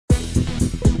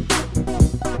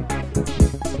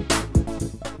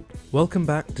Welcome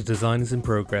back to Designers in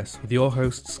Progress with your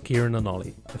hosts Kieran and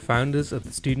Ollie, the founders of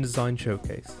the Student Design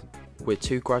Showcase. We're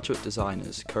two graduate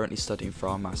designers currently studying for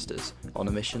our Masters on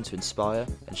a mission to inspire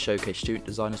and showcase student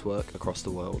designers' work across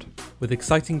the world. With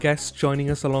exciting guests joining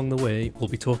us along the way, we'll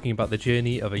be talking about the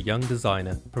journey of a young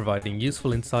designer, providing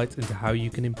useful insights into how you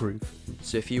can improve.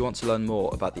 So if you want to learn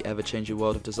more about the ever-changing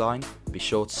world of design, be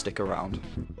sure to stick around.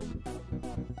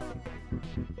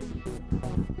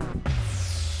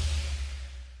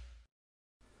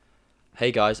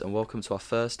 Hey guys, and welcome to our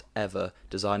first ever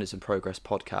Designers in Progress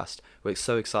podcast. We're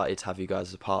so excited to have you guys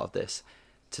as a part of this.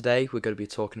 Today we're going to be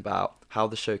talking about how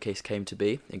the showcase came to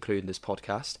be, including this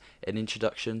podcast, an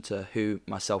introduction to who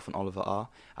myself and Oliver are,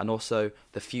 and also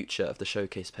the future of the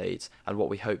showcase page and what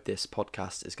we hope this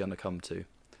podcast is going to come to.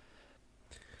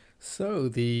 So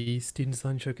the Student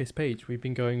Design Showcase page, we've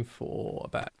been going for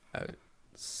about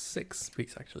 6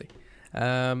 weeks actually.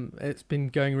 It's been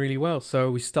going really well. So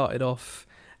we started off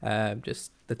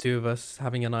just the two of us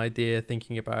having an idea,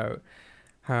 thinking about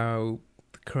how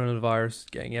the coronavirus is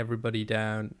getting everybody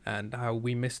down and how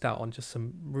we missed out on just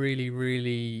some really,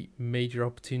 really major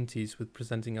opportunities with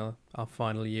presenting our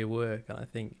final year work. And I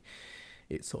think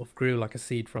it sort of grew like a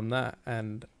seed from that.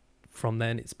 And from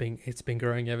then it's been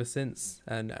growing ever since.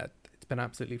 And it's been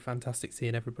absolutely fantastic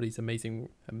seeing everybody's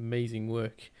amazing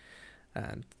work.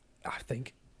 And I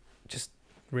think just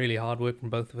really hard work from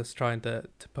both of us trying to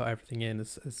put everything in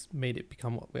has made it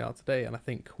become what we are today. And I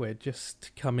think we're just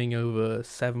coming over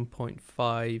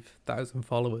 7.5 thousand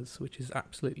followers, which is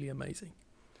absolutely amazing.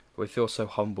 We feel so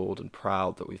humbled and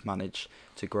proud that we've managed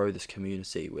to grow this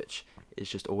community, which is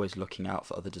just always looking out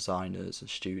for other designers and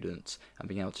students and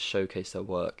being able to showcase their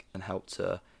work and help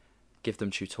to give them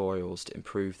tutorials to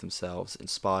improve themselves,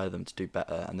 inspire them to do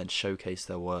better, and then showcase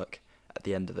their work at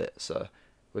the end of it. So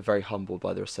we're very humbled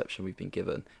by the reception we've been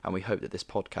given, and we hope that this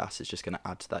podcast is just going to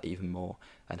add to that even more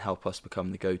and help us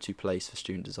become the go-to place for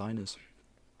student designers.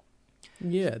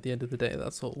 Yeah, at the end of the day,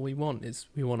 that's what we want, is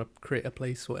we want to create a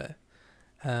place where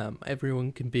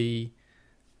everyone can be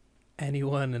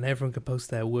anyone and everyone can post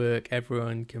their work,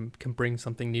 everyone can bring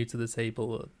something new to the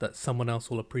table that someone else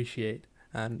will appreciate,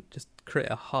 and just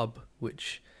create a hub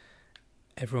which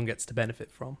everyone gets to benefit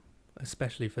from,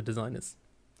 especially for designers.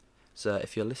 So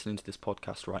if you're listening to this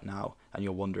podcast right now and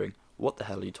you're wondering, what the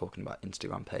hell are you talking about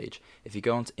Instagram page? If you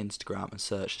go onto Instagram and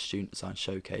search the Student Design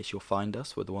Showcase, you'll find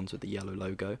us. We're the ones with the yellow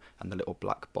logo and the little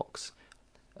black box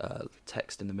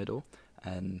text in the middle.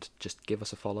 And just give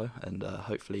us a follow, and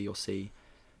hopefully you'll see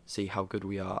how good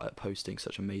we are at posting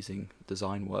such amazing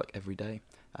design work every day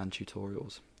and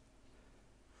tutorials.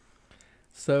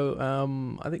 So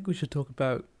I think we should talk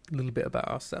a little bit about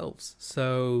ourselves.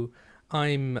 So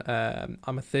I'm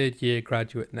a third year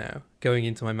graduate now, going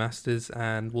into my Masters,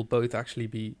 and we'll both actually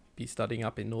be studying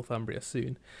up in Northumbria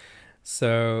soon.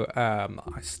 So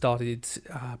I started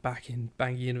back in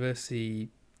Bangor University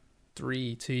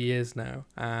 2 years now,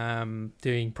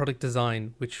 doing product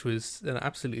design, which was an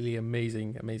absolutely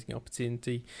amazing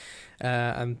opportunity.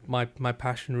 And my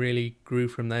passion really grew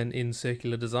from then in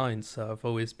circular design. So I've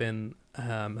always been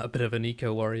a bit of an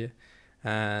eco warrior,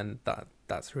 and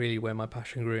that's really where my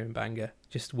passion grew in Bangor,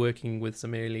 just working with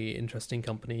some really interesting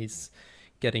companies,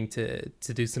 getting to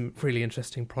do some really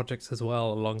interesting projects as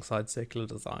well alongside circular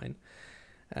design.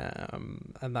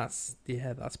 And that's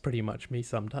pretty much me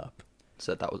summed up.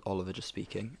 So that was Oliver just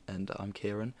speaking, and I'm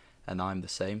Kieran, and I'm the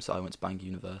same. So I went to Bangor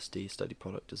University, studied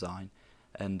product design,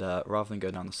 and rather than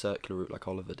go down the circular route like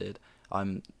Oliver did,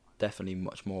 I'm definitely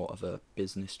much more of a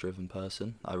business-driven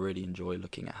person. I really enjoy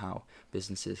looking at how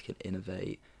businesses can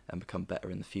innovate and become better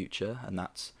in the future, and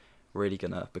that's really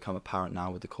going to become apparent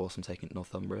now with the course I'm taking at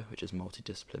Northumbria, which is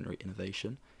multidisciplinary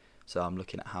innovation. So I'm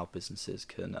looking at how businesses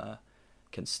can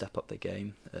step up their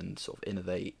game and sort of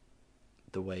innovate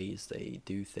the ways they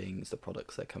do things, the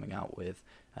products they're coming out with,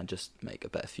 and just make a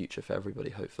better future for everybody,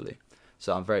 hopefully.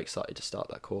 So I'm very excited to start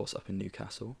that course up in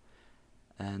Newcastle.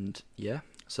 And yeah,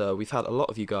 so we've had a lot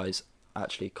of you guys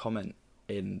actually comment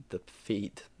in the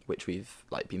feed which we've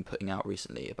been putting out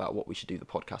recently about what we should do the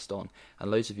podcast on,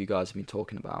 and loads of you guys have been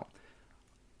talking about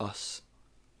us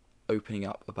opening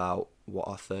up about what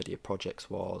our third year projects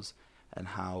was and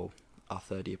how our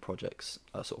third year projects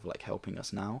are sort of helping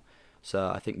us now.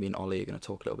 So I think me and Ollie are going to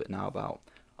talk a little bit now about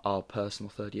our personal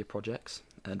third year projects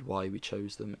and why we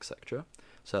chose them, etc.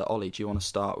 So Ollie, do you want to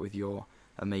start with your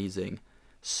amazing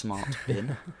smart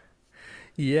bin?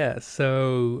 Yeah,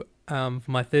 so for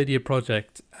my third year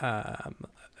project,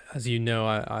 as you know,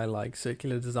 I like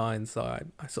circular design, so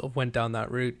I sort of went down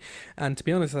that route. And to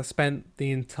be honest, I spent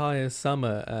the entire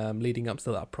summer leading up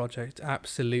to that project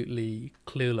absolutely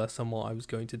clueless on what I was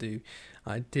going to do.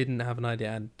 I didn't have an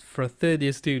idea, and for a third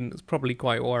year student, it's probably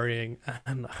quite worrying.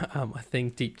 And I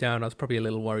think deep down, I was probably a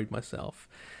little worried myself.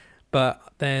 But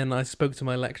then I spoke to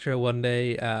my lecturer one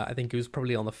day. I think it was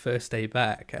probably on the first day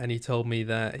back, and he told me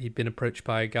that he'd been approached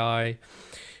by a guy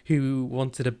who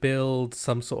wanted to build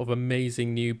some sort of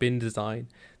amazing new bin design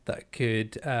that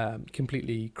could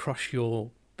completely crush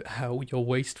your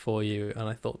waste for you. And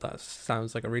I thought that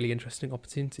sounds like a really interesting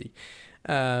opportunity.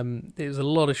 There was a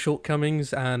lot of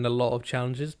shortcomings and a lot of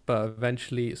challenges, but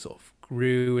eventually it sort of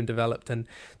grew and developed and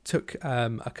took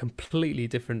a completely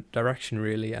different direction,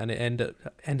 really. And it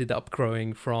ended up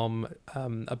growing from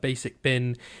a basic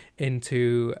bin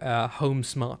into a home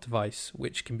smart device,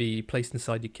 which can be placed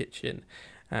inside your kitchen.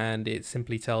 And it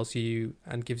simply tells you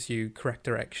and gives you correct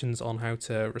directions on how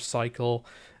to recycle,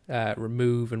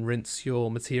 remove and rinse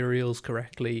your materials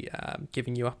correctly,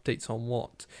 giving you updates on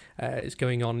what is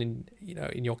going on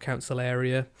in your council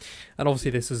area. And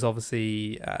obviously this is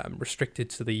obviously restricted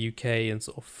to the UK and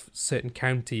sort of certain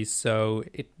counties, so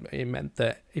it meant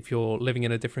that if you're living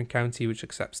in a different county which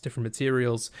accepts different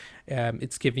materials,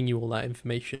 it's giving you all that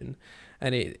information.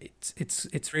 And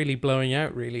it's really blowing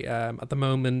out, really. At the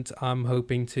moment, I'm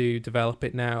hoping to develop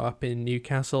it now up in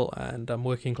Newcastle, and I'm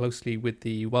working closely with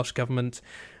the Welsh Government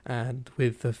and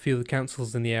with a few of the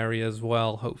councils in the area as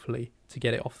well, hopefully, to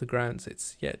get it off the ground.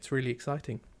 It's really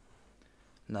exciting.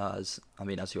 No, as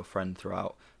your friend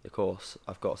throughout the course,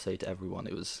 I've got to say to everyone,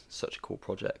 it was such a cool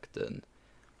project, and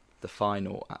the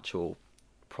final actual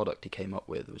product he came up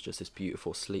with was just this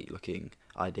beautiful, sleek-looking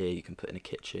idea you can put in a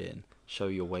kitchen, show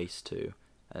your waste to,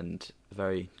 and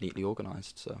very neatly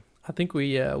organised. So I think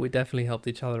we definitely helped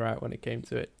each other out when it came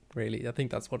to it. Really, I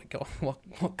think that's what it got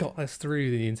what got us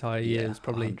through the entire year, is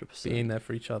probably 100%. being there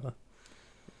for each other.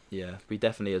 Yeah, we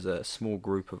definitely, as a small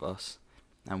group of us,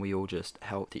 and we all just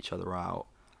helped each other out,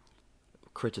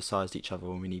 criticised each other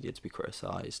when we needed to be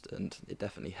criticised, and it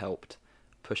definitely helped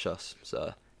push us.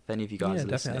 So if any of you guys are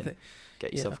listening,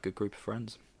 get yourself a good group of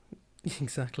friends.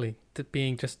 Exactly.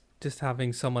 Being just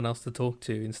having someone else to talk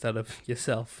to instead of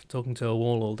yourself talking to a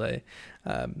wall all day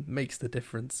makes the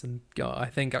difference. And I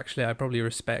think actually I probably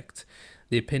respect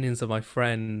the opinions of my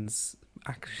friends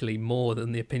actually more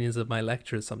than the opinions of my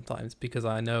lecturers sometimes, because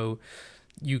I know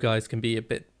you guys can be a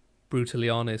bit brutally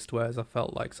honest, whereas I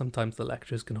felt like sometimes the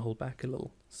lecturers can hold back a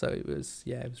little. So it was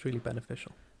really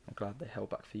beneficial. I'm glad they held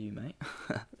back for you, mate.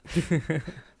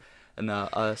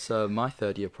 And so my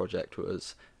third year project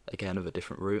was again of a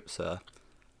different route. So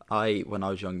when I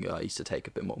was younger, I used to take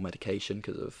a bit more medication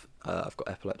because of I've got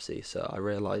epilepsy. So I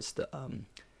realised that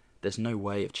there's no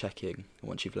way of checking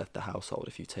once you've left the household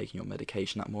if you've taken your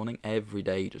medication that morning. Every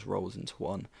day just rolls into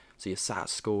one. So you're sat at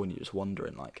school and you're just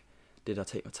wondering, like, did I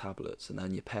take my tablets? And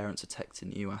then your parents are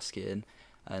texting you asking,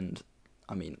 and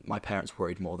I mean, my parents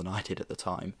worried more than I did at the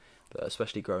time, but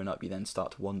especially growing up, you then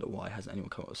start to wonder, why hasn't anyone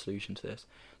come up with a solution to this?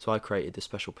 So I created this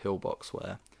special pill box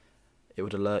where it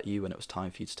would alert you when it was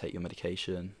time for you to take your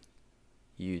medication.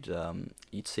 You'd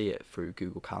see it through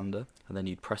Google Calendar, and then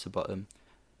you'd press a button.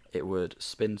 It would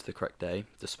spin to the correct day,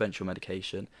 dispense your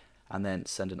medication, and then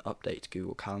send an update to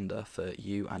Google Calendar for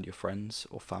you and your friends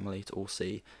or family to all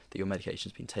see that your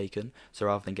medication's been taken. So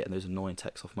rather than getting those annoying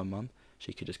texts off my mum,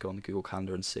 she could just go on the Google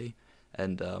Calendar and see.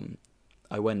 And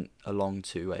I went along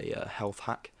to a health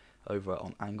hack over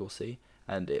on Anglesey,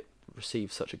 and it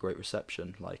received such a great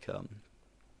reception. Like,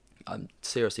 I'm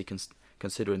seriously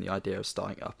considering the idea of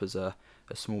starting up as a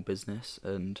small business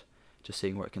and just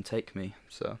seeing where it can take me.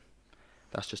 So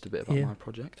that's just a bit about my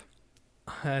project.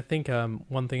 I think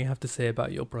one thing I have to say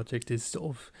about your project is sort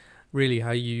of really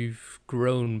how you've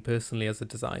grown personally as a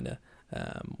designer.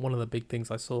 One of the big things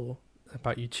I saw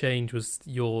about you change was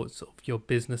your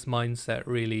business mindset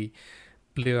really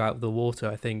blew out of the water.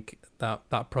 I think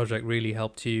that project really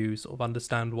helped you sort of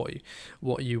understand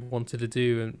what you wanted to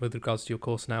do. And with regards to your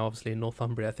course now, obviously in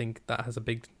Northumbria, I think that has a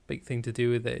big thing to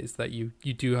do with it, is that you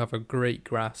do have a great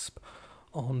grasp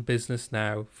on business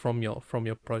now from your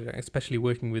project, especially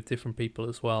working with different people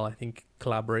as well. I think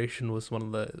collaboration was one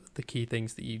of the key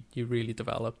things that you really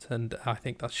developed, and I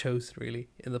think that shows really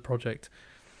in the project.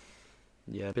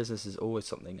 Yeah, business is always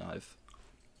something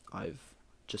I've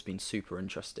just been super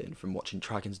interested in, from watching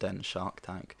Dragon's Den and Shark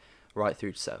Tank right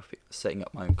through to setting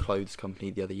up my own clothes company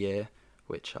the other year,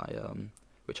 which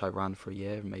I ran for a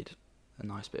year and made a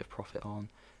nice bit of profit on.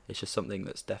 It's just something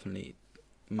that's definitely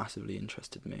massively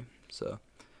interested me. So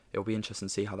it'll be interesting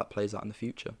to see how that plays out in the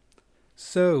future.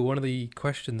 So one of the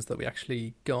questions that we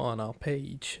actually got on our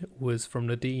page was from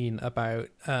Nadine about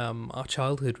our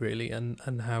childhood really, and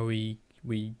how we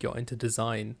got into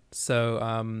design.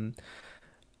 So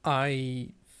I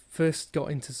first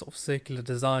got into sort of circular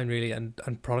design really,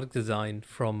 and product design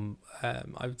from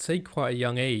I would say quite a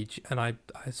young age, and I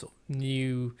sort of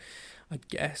knew, I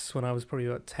guess when I was probably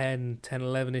about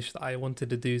 11ish, that I wanted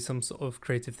to do some sort of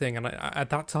creative thing. And at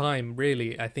that time,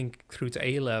 really, I think through to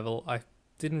A level, I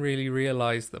didn't really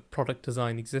realize that product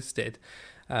design existed.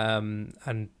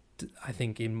 And I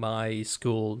think in my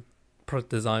school, product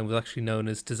design was actually known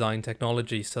as design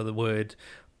technology. So the word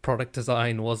product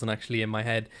design wasn't actually in my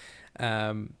head.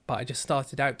 But I just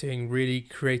started out doing really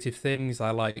creative things.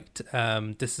 I liked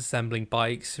disassembling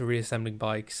bikes, reassembling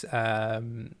bikes,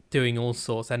 doing all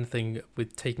sorts, anything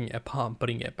with taking it apart and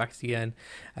putting it back again,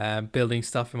 building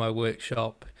stuff in my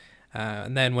workshop.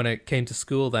 And then when it came to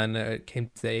school, then it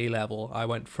came to the A level. I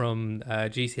went from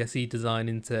GCSE design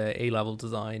into A level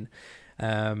design.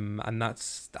 And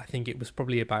that's, I think it was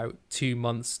probably about 2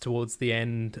 months towards the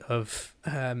end of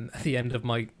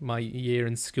my year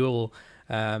in school.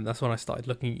 That's when I started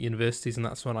looking at universities, and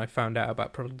that's when I found out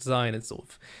about product design. It's sort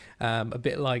of a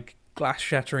bit like glass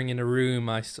shattering in a room.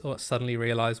 I sort of suddenly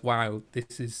realized, wow,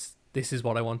 this is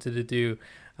what I wanted to do,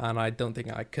 and I don't think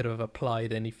I could have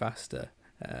applied any faster.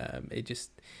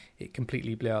 It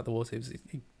completely blew out the water.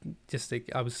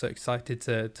 I was so excited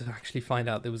to actually find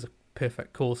out there was a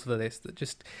perfect course for this that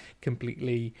just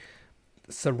completely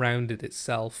surrounded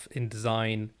itself in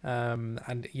design. And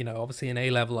obviously in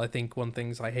A level, I think one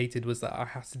things I hated was that I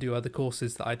had to do other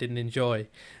courses that I didn't enjoy,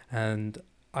 and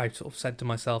I sort of said to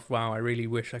myself, wow, I really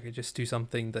wish I could just do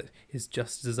something that is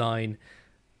just design,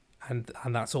 and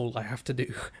that's all I have to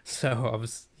do. So I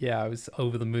was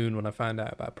over the moon when I found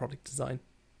out about product design.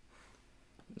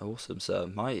 Awesome.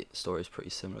 So my story is pretty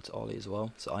similar to Ollie as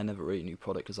well. So I never really knew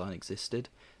product design existed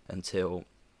until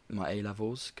my A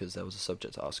levels, because there was a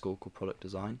subject at our school called product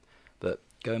design. But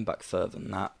going back further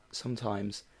than that,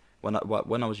 sometimes when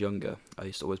I was younger, I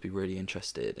used to always be really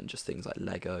interested in just things like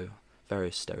Lego.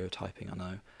 Very stereotyping, I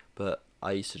know, but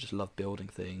I used to just love building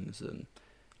things and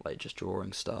like just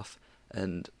drawing stuff,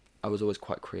 and I was always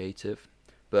quite creative.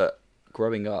 But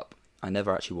growing up, I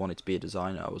never actually wanted to be a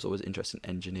designer. I was always interested in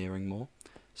engineering more.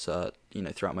 So,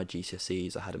 throughout my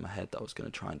GCSEs, I had in my head that I was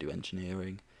going to try and do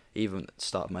engineering. Even at the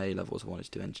start of my A levels, I wanted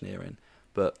to do engineering.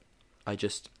 But I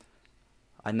just,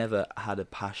 I never had a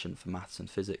passion for maths and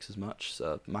physics as much.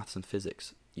 So maths and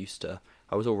physics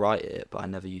I was alright at it, but I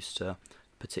never used to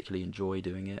particularly enjoy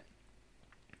doing it.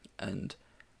 And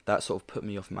that sort of put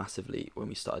me off massively when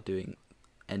we started doing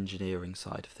engineering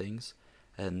side of things.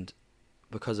 And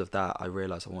because of that, I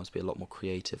realised I wanted to be a lot more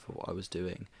creative for what I was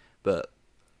doing. But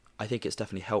I think it's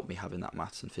definitely helped me having that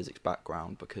maths and physics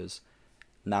background, because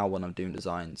now when I'm doing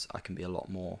designs, I can be a lot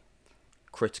more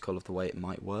critical of the way it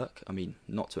might work. I mean,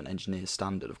 not to an engineer's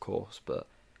standard, of course, but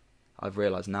I've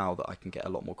realised now that I can get a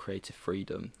lot more creative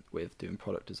freedom with doing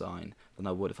product design than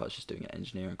I would if I was just doing an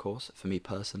engineering course, for me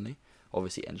personally.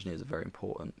 Obviously, engineers are very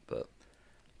important, but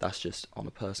that's just on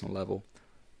a personal level.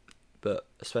 But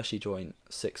especially during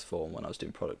sixth form, when I was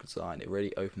doing product design, it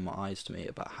really opened my eyes to me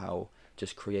about how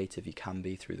just creative you can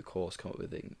be through the course, come up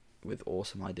with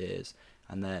awesome ideas.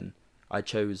 And then I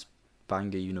chose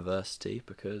Bangor University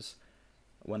because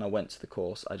when I went to the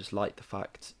course, I just liked the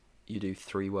fact you do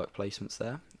 3 work placements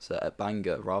there. So at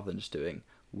Bangor, rather than just doing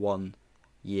 1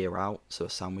 year out, so a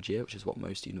sandwich year, which is what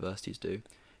most universities do,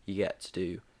 you get to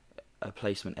do a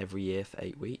placement every year for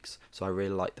 8 weeks. So I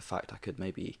really liked the fact I could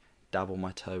maybe dabble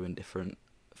my toe in different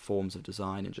forms of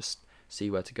design and just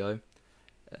see where to go.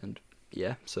 And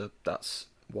yeah, so that's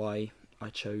why I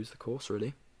chose the course,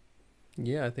 really.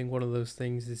 Yeah, I think one of those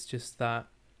things is just that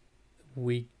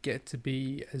we get to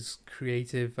be as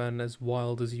creative and as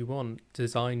wild as you want.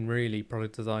 Design, really,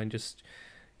 product design, just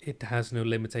it has no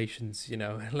limitations,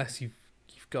 unless you've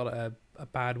got a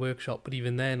bad workshop. But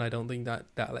even then, I don't think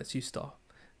that lets you stop.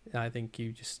 I think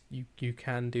you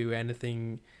can do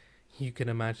anything you can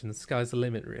imagine. The sky's the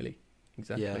limit, really.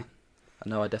 Exactly. Yeah,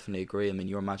 no, I definitely agree. I mean,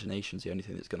 your imagination's the only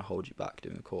thing that's going to hold you back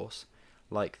doing a course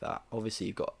like that. Obviously,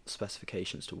 you've got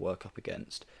specifications to work up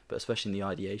against, but especially in the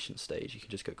ideation stage, you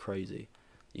can just go crazy.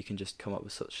 You can just come up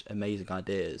with such amazing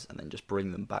ideas and then just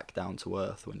bring them back down to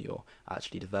earth when you're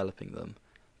actually developing them.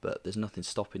 But there's nothing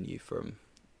stopping you from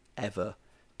ever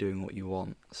doing what you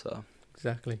want. So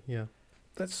Exactly. Yeah.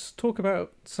 Let's talk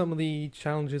about some of the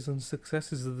challenges and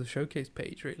successes of the showcase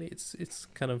page. Really, it's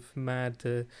kind of mad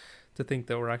to think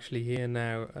that we're actually here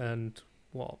now, and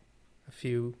what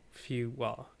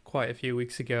quite a few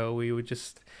weeks ago we were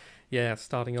just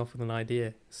starting off with an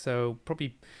idea. So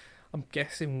probably I'm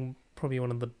guessing probably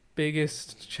one of the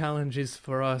biggest challenges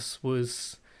for us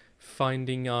was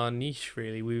finding our niche.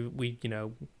 Really, we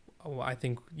I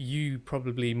think you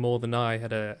probably more than I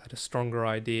had a stronger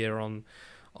idea on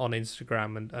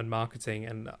Instagram and marketing,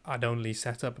 and I'd only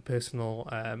set up a personal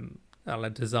a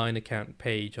design account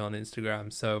page on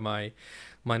Instagram, so my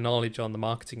knowledge on the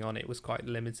marketing on it was quite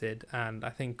limited. And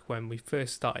I think when we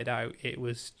first started out, it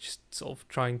was just sort of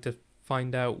trying to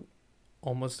find out,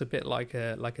 almost a bit like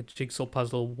a jigsaw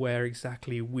puzzle, where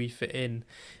exactly we fit in,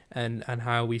 and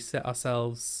how we set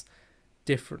ourselves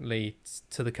differently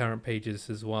to the current pages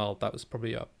as well. That was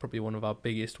probably one of our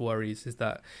biggest worries, is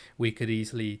that we could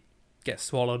easily get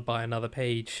swallowed by another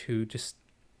page who just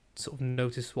sort of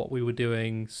noticed what we were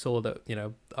doing, saw that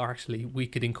actually we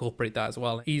could incorporate that as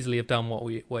well, easily have done what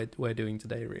we're doing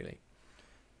today, really.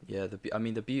 Yeah, I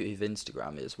mean, the beauty of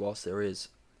Instagram is, whilst there is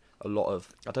a lot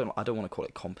of, I don't want to call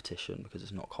it competition, because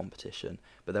it's not competition,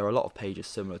 but there are a lot of pages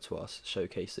similar to us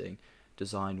showcasing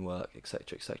design work,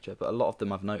 etc., etc. But a lot of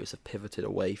them, I've noticed, have pivoted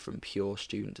away from pure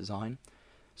student design.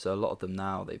 So a lot of them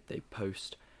now, they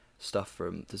post stuff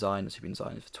from designers who've been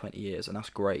designing for 20 years, and that's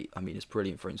great. I mean, it's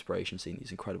brilliant for inspiration, seeing these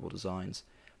incredible designs.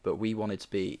 But we wanted to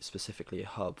be specifically a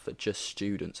hub for just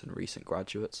students and recent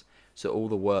graduates. So all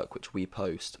the work which we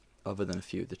post, other than a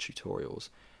few of the tutorials,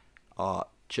 are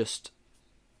just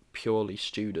purely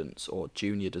students or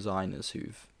junior designers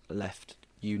who've left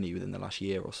uni within the last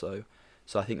year or so.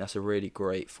 So I think that's a really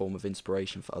great form of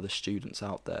inspiration for other students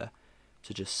out there,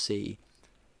 to just see,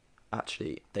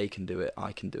 actually, they can do it,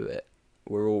 I can do it.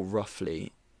 We're all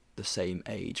roughly the same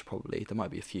age, probably. There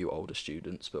might be a few older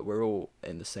students, but we're all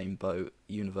in the same boat,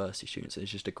 university students. And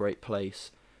it's just a great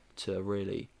place to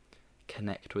really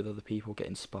connect with other people, get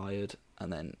inspired,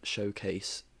 and then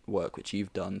showcase work which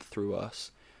you've done through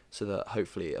us, so that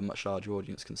hopefully a much larger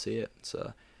audience can see it.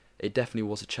 So it definitely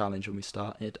was a challenge when we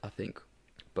started. I think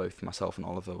both myself and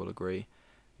Oliver will agree.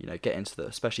 Getting to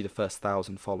especially the first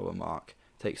 1,000 follower mark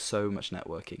takes so much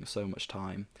networking, so much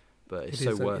time, but it's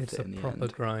so worth it in the end. It's a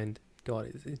proper grind.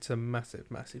 God, it's a massive,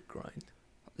 massive grind.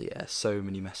 Yeah, so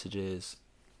many messages,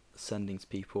 sending to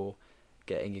people,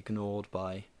 getting ignored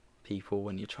by people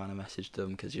when you're trying to message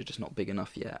them because you're just not big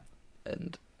enough yet.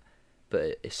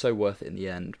 But it's so worth it in the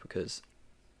end, because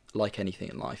like anything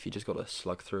in life, you just got to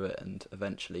slug through it, and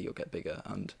eventually you'll get bigger.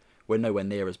 And we're nowhere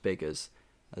near as big as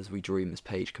we dream this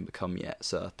page can become yet.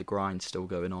 So the grind's still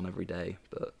going on every day,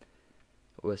 but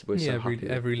we're so happy.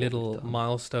 Every little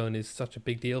milestone is such a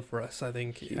big deal for us. I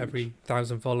think Huge. Every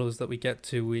 1,000 followers that we get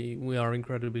to, we are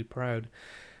incredibly proud.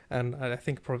 And I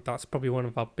think that's probably one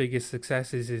of our biggest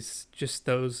successes, is just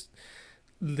those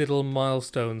little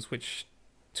milestones, which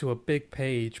to a big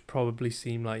page probably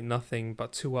seem like nothing,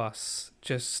 but to us,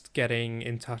 just getting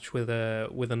in touch with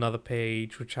another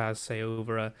page which has, say,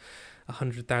 over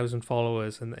 100,000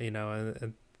 followers, and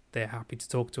and they're happy to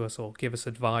talk to us or give us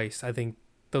advice. I think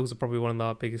those are probably one of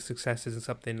our biggest successes, and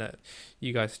something that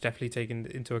you guys definitely take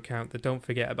into account. That don't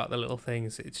forget about the little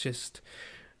things. It's just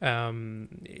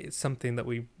it's something that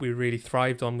we really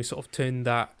thrived on. We sort of turned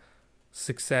that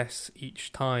success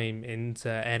each time into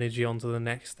energy onto the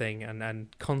next thing, and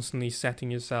constantly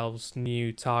setting yourselves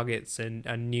new targets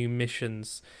and new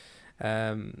missions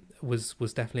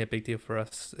was definitely a big deal for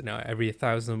us. Every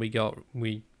 1,000 we got,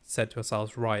 we said to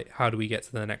ourselves, right, how do we get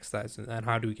to the next 1,000, and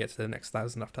how do we get to the next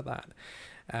 1,000 after that?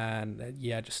 And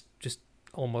just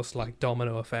almost like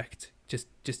domino effect, just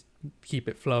keep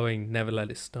it flowing, never let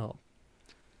it stop.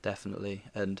 Definitely.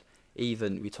 And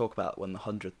even we talk about when the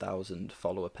 100,000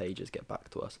 follower pages get back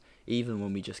to us, even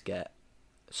when we just get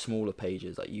smaller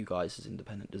pages like you guys as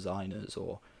independent designers,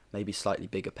 or maybe slightly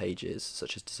bigger pages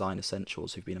such as Design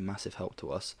Essentials, who've been a massive help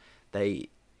to us. They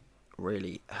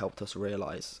really helped us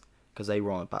realise, because they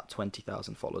were on about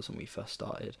 20,000 followers when we first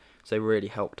started, so they really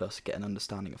helped us get an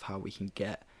understanding of how we can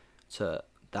get to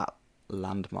that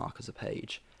landmark as a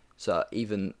page. So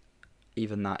even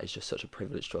that is just such a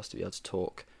privilege to us, to be able to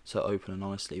talk so open and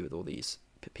honestly with all these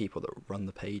people that run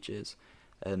the pages.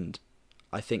 And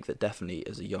I think that definitely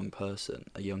as a young person,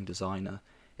 a young designer,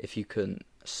 if you can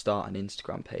start an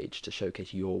Instagram page to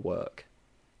showcase your work,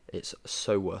 it's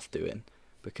so worth doing,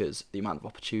 because the amount of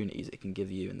opportunities it can give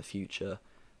you in the future,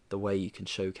 the way you can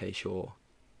showcase your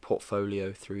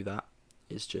portfolio through that,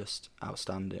 is just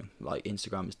outstanding. Like,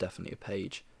 Instagram is definitely a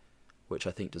page which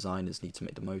I think designers need to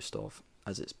make the most of,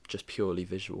 as it's just purely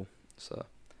visual. So,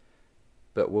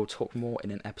 but we'll talk more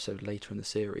in an episode later in the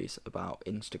series about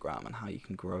Instagram and how you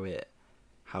can grow it,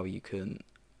 how you can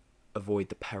avoid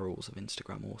the perils of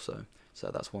Instagram also. So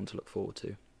that's one to look forward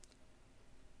to.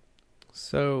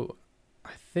 So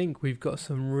I think we've got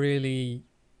some really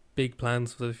big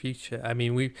plans for the future. I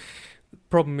mean,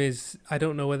 Problem is, I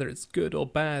don't know whether it's good or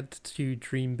bad to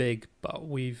dream big, but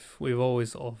we've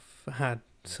always sort of had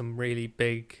some really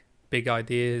big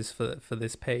ideas for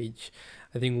this page.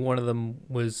 I think one of them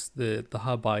was the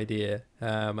hub idea,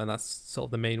 and that's sort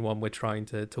of the main one we're trying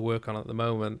to work on at the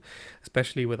moment,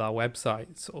 especially with our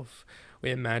website. Sort of,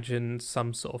 we imagine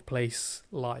some sort of place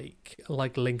like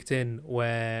LinkedIn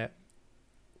where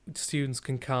students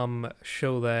can come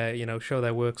show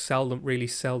their work, sell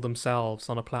themselves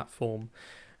on a platform,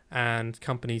 and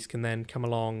companies can then come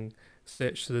along,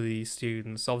 search for these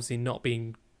students, obviously not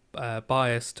being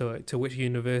biased to which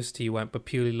university you went, but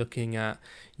purely looking at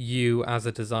you as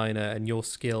a designer and your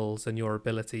skills and your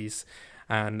abilities,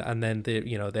 and then they're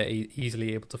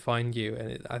easily able to find you.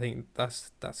 And I think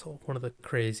that's sort of one of the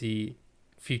crazy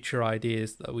future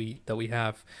ideas that we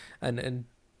have, and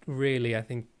really I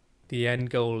think the end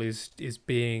goal is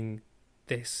being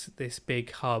this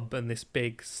big hub and this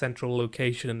big central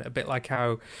location, a bit like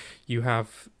how you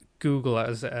have Google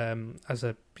as a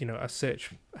a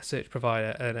search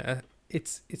provider, and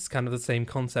it's kind of the same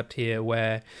concept here,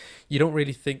 where you don't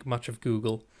really think much of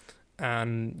Google,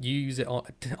 and you use it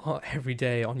every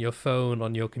day on your phone,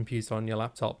 on your computer, on your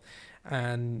laptop,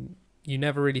 and you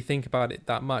never really think about it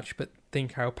that much, but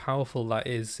think how powerful that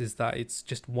is that it's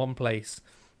just one place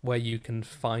where you can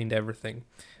find everything.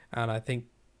 And I think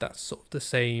that's sort of the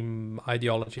same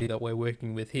ideology that we're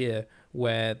working with here,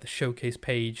 where the showcase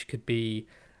page could be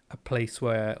a place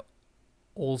where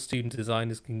all student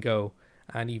designers can go,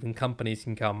 and even companies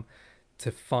can come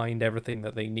to find everything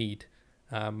that they need.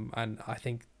 And I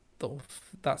think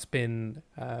that's been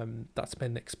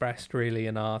expressed really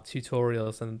in our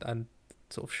tutorials, and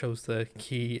sort of shows the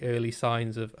key early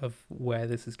signs of where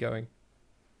this is going.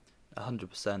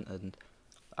 100%. And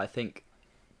I think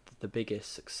the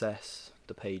biggest success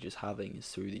the page is having is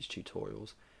through these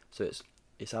tutorials. So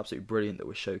it's absolutely brilliant that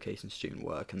we're showcasing student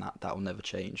work, and that will never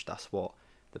change. That's what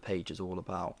the page is all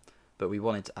about. But we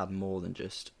wanted to add more than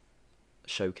just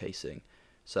showcasing.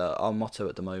 So our motto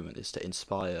at the moment is to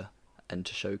inspire and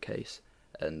to showcase.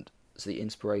 And so the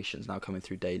inspiration's now coming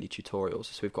through daily tutorials.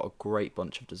 So we've got a great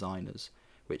bunch of designers,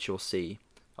 which you'll see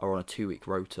are on a 2-week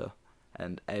rota,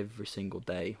 and every single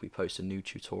day we post a new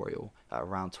tutorial at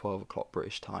around 12 o'clock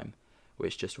British time,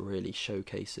 which just really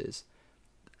showcases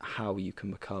how you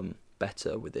can become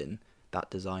better within that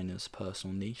designer's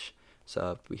personal niche.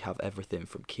 So we have everything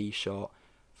from key shot,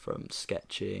 from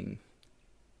sketching,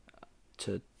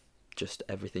 to just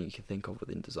everything you can think of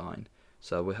within design.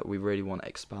 So we really want to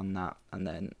expand that, and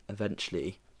then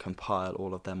eventually compile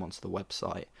all of them onto the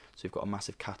website. So we've got a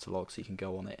massive catalogue, so you can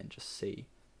go on it and just see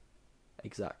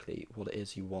exactly what it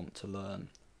is you want to learn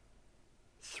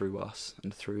through us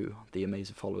and through the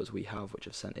amazing followers we have, which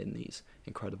have sent in these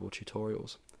incredible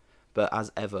tutorials. But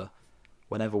as ever,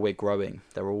 whenever we're growing,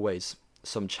 there are always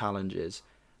some challenges,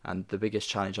 and the biggest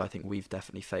challenge I think we've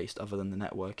definitely faced, other than the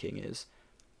networking, is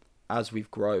as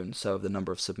we've grown, so have the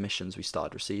number of submissions we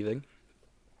started receiving.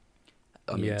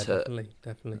 I mean, Yeah, definitely.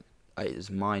 it was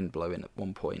mind blowing. At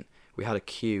one point, we had a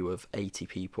queue of 80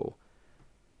 people.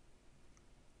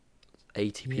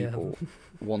 80 Yeah. people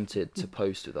wanted to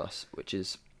post with us, which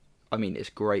is, I mean, it's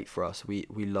great for us. We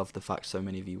love the fact so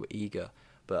many of you were eager.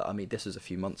 But I mean, this was a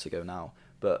few months ago now.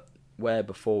 But where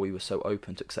before we were so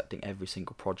open to accepting every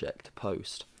single project to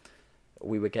post,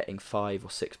 we were getting 5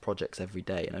 or 6 projects every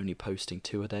day and only posting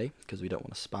 2 a day because we don't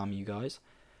want to spam you guys.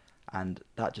 And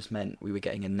that just meant we were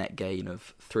getting a net gain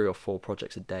of 3 or 4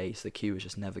 projects a day, so the queue was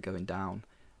just never going down.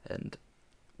 And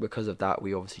because of that,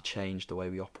 we obviously changed the way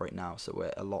we operate now, so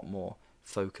we're a lot more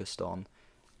focused on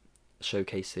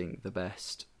showcasing the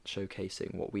best,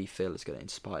 showcasing what we feel is going to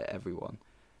inspire everyone.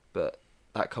 But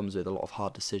that comes with a lot of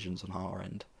hard decisions on our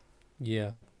end.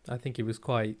 Yeah, I think it was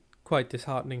quite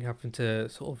disheartening having to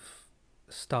sort of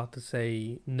start to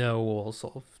say no, or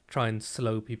sort of try and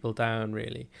slow people down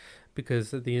really,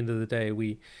 because at the end of the day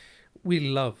we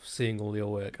love seeing all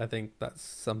your work. I think that's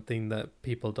something that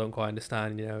people don't quite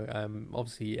understand.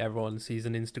 Obviously everyone sees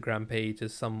an Instagram page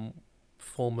as some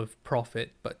form of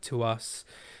profit, but to us,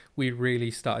 we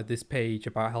really started this page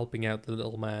about helping out the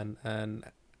little man and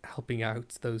helping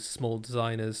out those small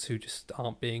designers who just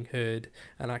aren't being heard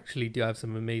and actually do have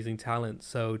some amazing talent.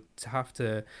 So to have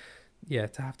to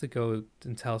go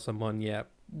and tell someone, yeah,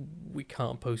 we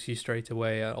can't post you straight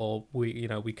away, or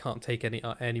we can't take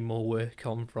any more work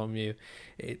on from you.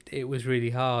 It was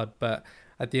really hard, but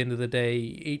at the end of the day,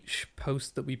 each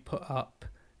post that we put up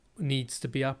needs to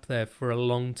be up there for a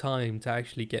long time to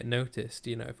actually get noticed.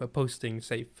 If we're posting,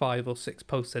 say, 5 or 6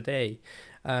 posts a day,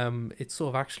 it's sort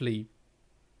of actually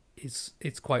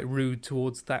it's quite rude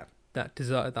towards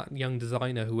that young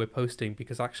designer who we're posting,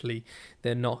 because actually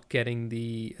they're not getting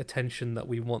the attention that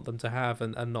we want them to have,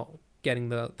 and not getting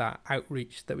that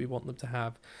outreach that we want them to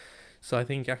have. So I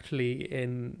think actually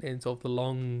in sort of the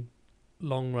long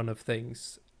run of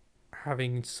things,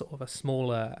 having sort of a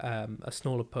smaller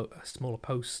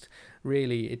post,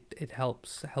 really it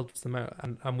helps them out,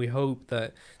 and we hope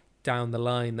that down the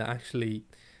line that actually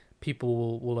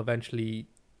people will eventually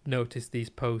notice these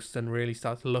posts and really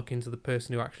start to look into the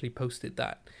person who actually posted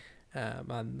that,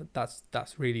 and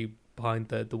that's really behind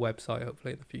the website,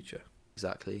 hopefully, in the future.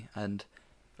 Exactly, and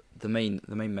the main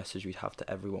message we'd have to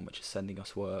everyone which is sending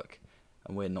us work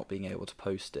and we're not being able to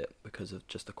post it because of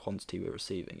just the quantity we're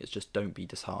receiving is just don't be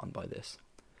disheartened by this.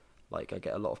 Like, I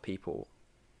get a lot of people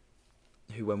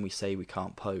who, when we say we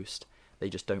can't post, they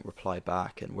just don't reply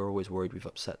back, and we're always worried we've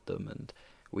upset them, and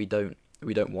we don't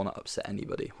want to upset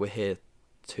anybody. We're here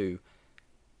to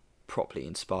properly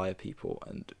inspire people,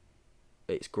 and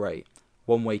it's great.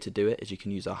 One way to do it is you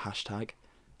can use our hashtag.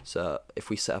 So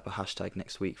if we set up a hashtag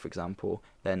next week, for example,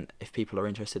 then if people are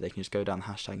interested, they can just go down the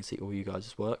hashtag and see all you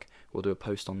guys' work. We'll do a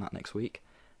post on that next week,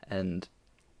 and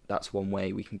that's one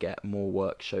way we can get more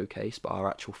work showcased. But our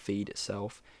actual feed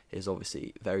itself is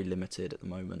obviously very limited at the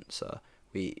moment, so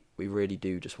we really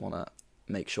do just want to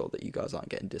make sure that you guys aren't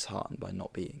getting disheartened by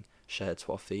not being shared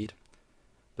to our feed.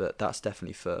 But that's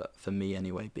definitely, for me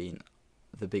anyway, been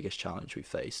the biggest challenge we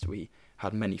faced. We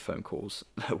had many phone calls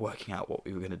working out what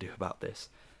we were going to do about this.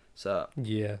 So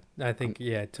Yeah, I think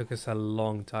it took us a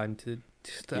long time to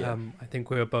just yeah, I think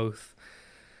we were both,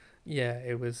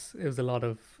 it was a lot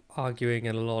of arguing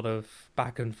and a lot of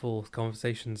back and forth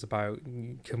conversations about,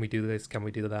 can we do this, can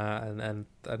we do that,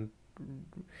 and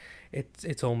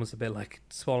it's almost a bit like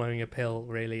swallowing a pill,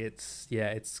 really.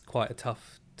 It's quite a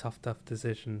tough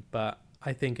decision, but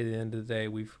I think at the end of the day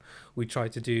we try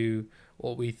to do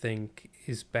what we think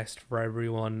is best for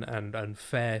everyone, and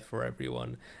fair for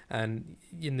everyone. And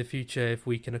in the future, if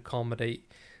we can accommodate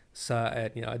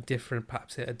certain,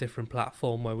 perhaps a different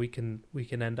platform where we can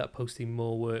end up posting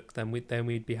more work, then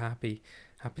we'd be happy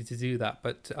to do that.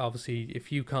 But obviously,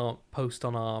 if you can't post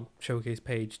on our showcase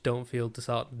page, don't feel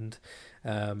disheartened.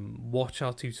 Watch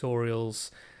our tutorials,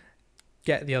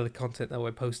 get the other content that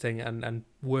we're posting, and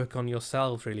work on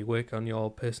yourselves, really work on your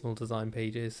personal design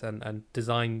pages, and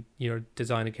design your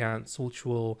design accounts, which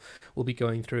we'll be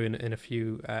going through in a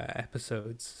few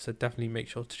episodes. So definitely make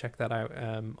sure to check that out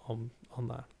on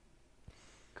that.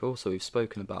 cool. So we've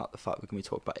spoken about the fact we're going to be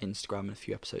talking about Instagram in a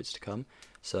few episodes to come.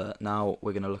 So now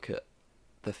we're going to look at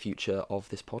the future of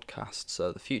this podcast.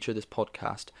 So the future of this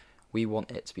podcast, we want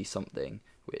it to be something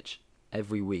which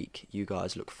every week you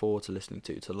guys look forward to listening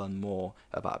to learn more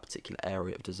about a particular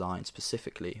area of design,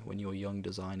 specifically when you're young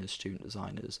designers, student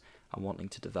designers, and wanting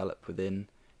to develop within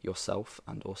yourself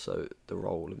and also the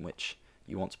role in which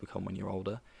you want to become when you're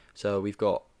older. So we've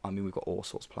got all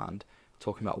sorts planned,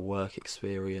 talking about work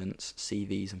experience,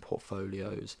 CVs and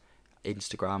portfolios,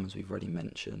 Instagram, as we've already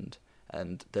mentioned,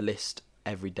 and the list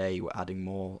every day we're adding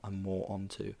more and more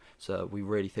onto. So we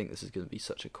really think this is going to be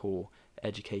such a cool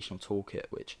educational toolkit,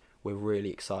 which we're really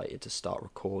excited to start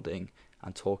recording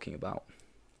and talking about.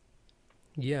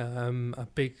 A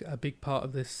big part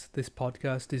of this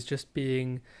podcast is just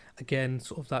being, again,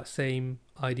 sort of that same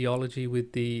ideology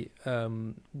with the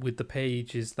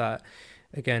page, is that,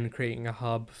 again, creating a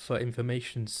hub for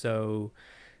information. So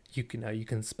you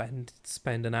can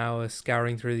spend an hour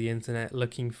scouring through the internet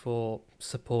looking for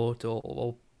support,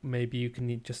 or maybe you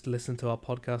can just listen to our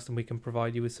podcast and we can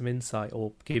provide you with some insight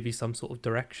or give you some sort of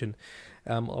direction.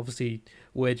 Obviously,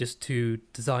 we're just two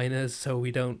designers, so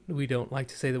we don't like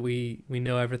to say that we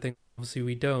know everything. Obviously,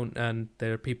 we don't, and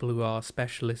there are people who are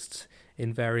specialists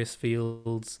in various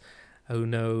fields who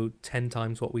know 10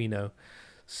 times what we know.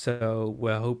 So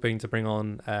we're hoping to bring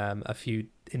on a few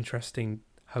interesting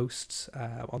hosts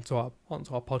onto our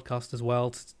podcast as well,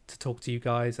 to talk to you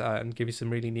guys and give you some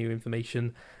really new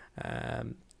information.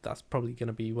 That's probably going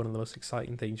to be one of the most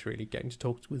exciting things, really, getting to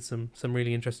talk with some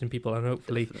really interesting people, and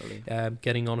hopefully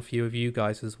getting on a few of you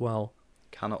guys as well.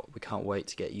 We can't wait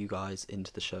to get you guys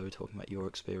into the show talking about your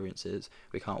experiences.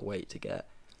 We can't wait to get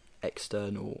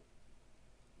external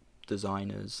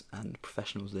designers and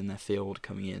professionals in their field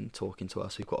coming in talking to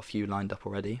us. We've got a few lined up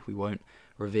already. We won't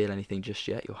reveal anything just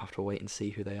yet. You'll have to wait and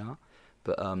see who they are.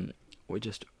 But we're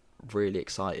just really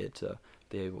excited to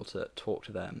be able to talk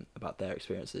to them about their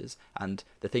experiences. And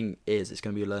the thing is, it's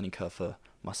going to be a learning curve for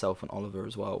myself and Oliver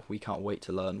as well. We can't wait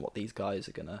to learn what these guys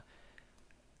are going to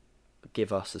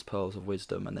give us as pearls of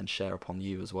wisdom and then share upon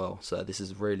you as well. So this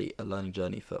is really a learning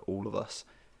journey for all of us.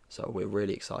 So we're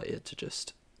really excited to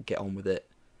just get on with it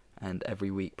and every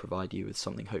week provide you with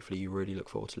something hopefully you really look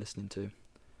forward to listening to.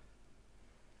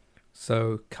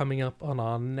 So coming up on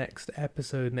our next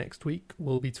episode next week,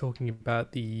 we'll be talking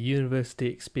about the university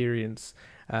experience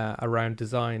around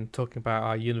design, talking about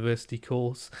our university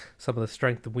course, some of the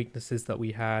strengths and weaknesses that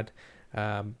we had,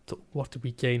 what did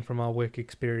we gain from our work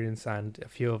experience, and a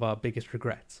few of our biggest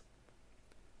regrets.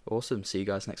 Awesome. See you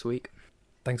guys next week.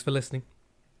 Thanks for listening.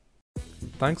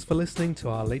 Thanks for listening to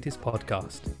our latest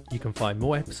podcast. You can find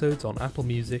more episodes on Apple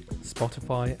Music,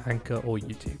 Spotify, Anchor, or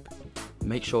YouTube.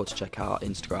 Make sure to check out our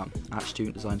Instagram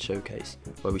 @Student Design Showcase,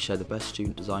 where we share the best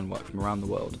student design work from around the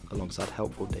world alongside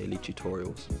helpful daily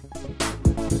tutorials.